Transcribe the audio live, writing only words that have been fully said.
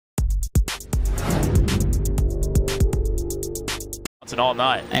Canton all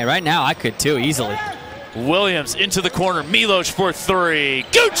night. Hey, right now I could too, easily. Williams into the corner. Milos for three.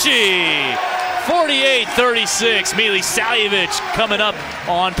 Gucci! 48-36. Milisavljevic coming up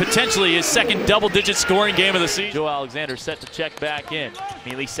on potentially his second double-digit scoring game of the season. Joe Alexander set to check back in.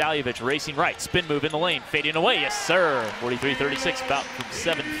 Milisavljevic racing right. Spin move in the lane. Fading away. Yes, sir. 43-36. About from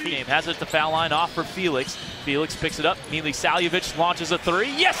 7 feet. Has it at the foul line. Off for Felix. Felix picks it up. Milisavljevic launches a three.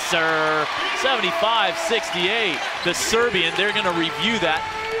 Yes, sir. 75-68. The Serbian. They're going to review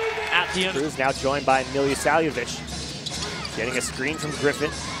that at the end. Cruz now joined by Milisavljevic. Getting a screen from Griffin.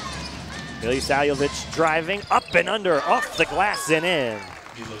 Milisavljevic driving up and under, off the glass and in.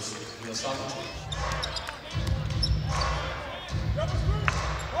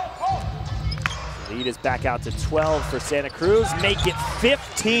 The lead is back out to 12 for Santa Cruz. Make it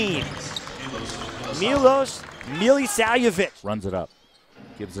 15. Milos Milisavljevic. Runs it up.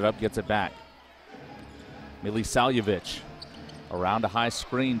 Gives it up, gets it back. Milisavljevic around a high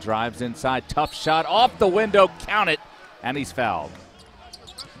screen, drives inside. Tough shot off the window. Count it. And he's fouled.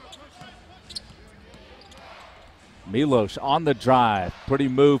 Milos on the drive. Pretty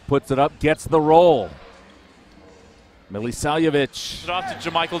move, puts it up, gets the roll. Milisavljevic. Off to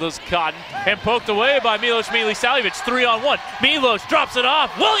Jamichael does Cotton and poked away by Milos Milisavljevic. 3-on-1. Milos drops it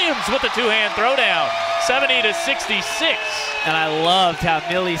off. Williams with the two-hand throwdown. 70-66. And I loved how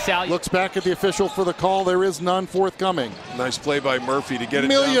Milisavljevic looks back at the official for the call. There is none forthcoming. Nice play by Murphy to get it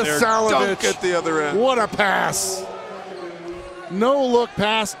down there. Dunk at the other end. What a pass. No look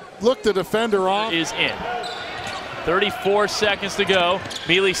pass. Look the defender off. Is in. 34 seconds to go.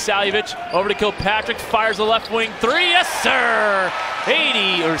 Milisavljevic over to Kilpatrick, fires the left wing three. Yes, sir!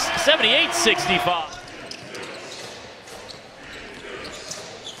 80 or 78-65.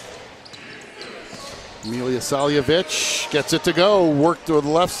 Milisavljevic gets it to go. Worked to the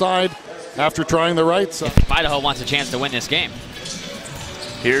left side after trying the right side. if Idaho wants a chance to win this game.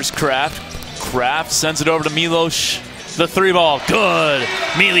 Here's Kraft. Kraft sends it over to Milos. The three ball, good.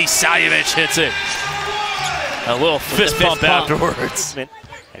 Milisavljevic hits it. A little fist pump afterwards. And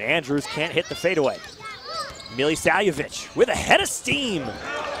Andrews can't hit the fadeaway. Milisavljevic with a head of steam.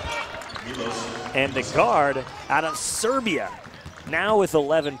 And the guard out of Serbia now with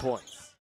 11 points.